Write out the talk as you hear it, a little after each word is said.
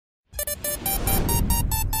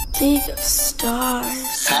League of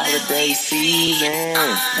Stars. Holiday season.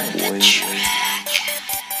 On the track.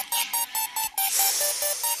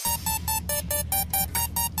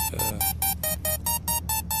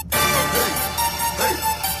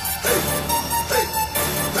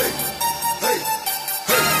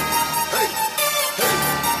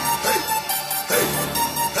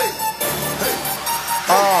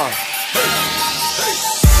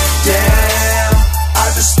 Damn,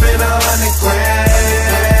 I just spent 100 grand.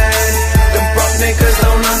 Them broke niggas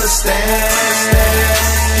don't understand.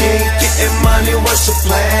 You ain't getting money, what's your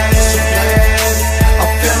plan?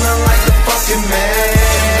 I'm feeling like a fucking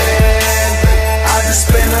man. I just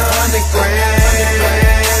spent 100 grand.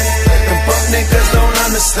 Them broke niggas don't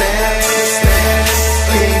understand.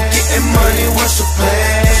 You ain't getting money, what's your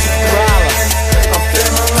plan? I'm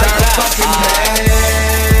feeling like a fucking man.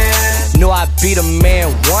 Knew I'd be the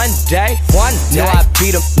man one day. Knew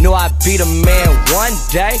I'd be the man one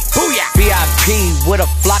day. Booyah! VIP with a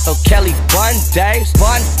flock of Kelly Bun days.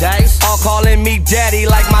 All calling me daddy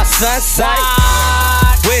like my son say.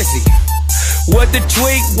 Wizzy, what the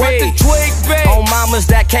tweak be? On mamas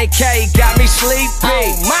that KK got me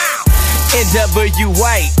sleepy.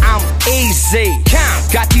 NWA, I'm easy.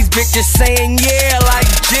 Got these bitches saying yeah like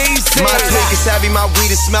Jesus. My drink is heavy, my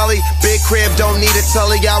weed is smelly. Big crib, don't need a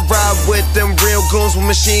telly. I ride with them real goons with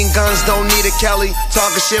machine guns, don't need a Kelly.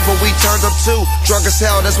 Talking shit, but we turned up too. Drunk as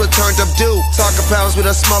hell, that's what turned up do. Talking pounds, we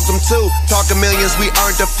done smoked them too. Talking millions, we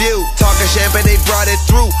earned a few. Talking champagne, they brought it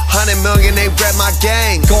through. 100 million, they read my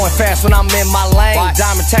gang. Going fast when I'm in my lane.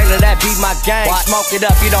 Diamond Taylor, that beat my gang. Smoke it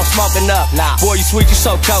up, you don't smoke enough. Boy, you sweet, you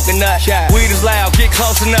so coconut. Weed is loud, get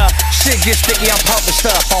close enough. Shit get sticky, I'm pumping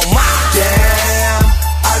stuff on my. Damn,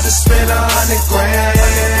 I just spent 100 grand.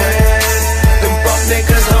 Them broke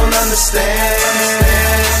niggas don't understand.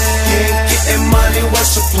 You ain't getting money,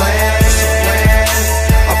 what's your plan?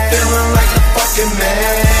 I'm feeling like a fucking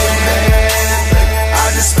man. I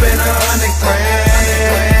just spent 100 grand.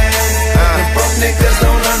 Them broke niggas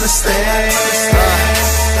don't understand.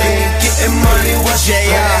 You ain't getting money, what's your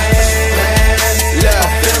plan?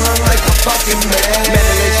 I'm feeling like a fucking man.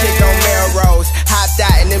 Meddling chick on Melrose, hopped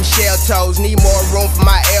out in them shell toes. Need more room for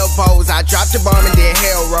my elbows. I dropped the bomb and did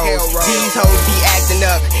hell rolls. These hoes be acting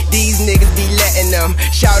up, these niggas be letting them.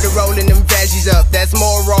 Shouted rolling them veggies up. That's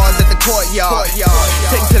more morons at the courtyard.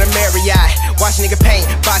 Take to the Marriott, watch nigga paint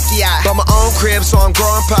Basquiat. Got my own crib, so I'm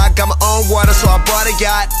growing pot. Got my own water, so I bought a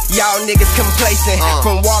yacht. Y'all niggas complacent.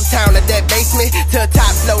 From Walktown to that basement to a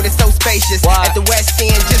top floor that's so spacious. At the West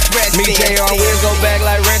End, just rest Me, JR, wheels go back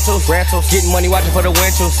like rentals. Getting money, watching for the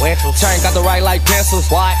winters. Turn got the right like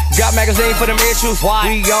pencils. Got magazine for them issues.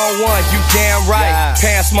 We on one, you damn right.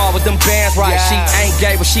 Pants small with them bands right. She ain't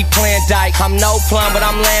gay, but she playing dyke. I'm no plum, but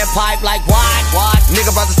I'm laying pipe like what?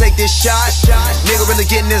 Nigga about to take this shot. Nigga really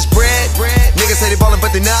getting this bread. Niggas say they ballin',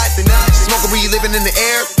 but they not. Smoking weed, living in the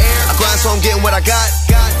air. I grind, so I'm getting what I got.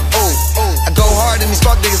 I go hard, and these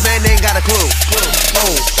fuck niggas, man, they ain't got a clue.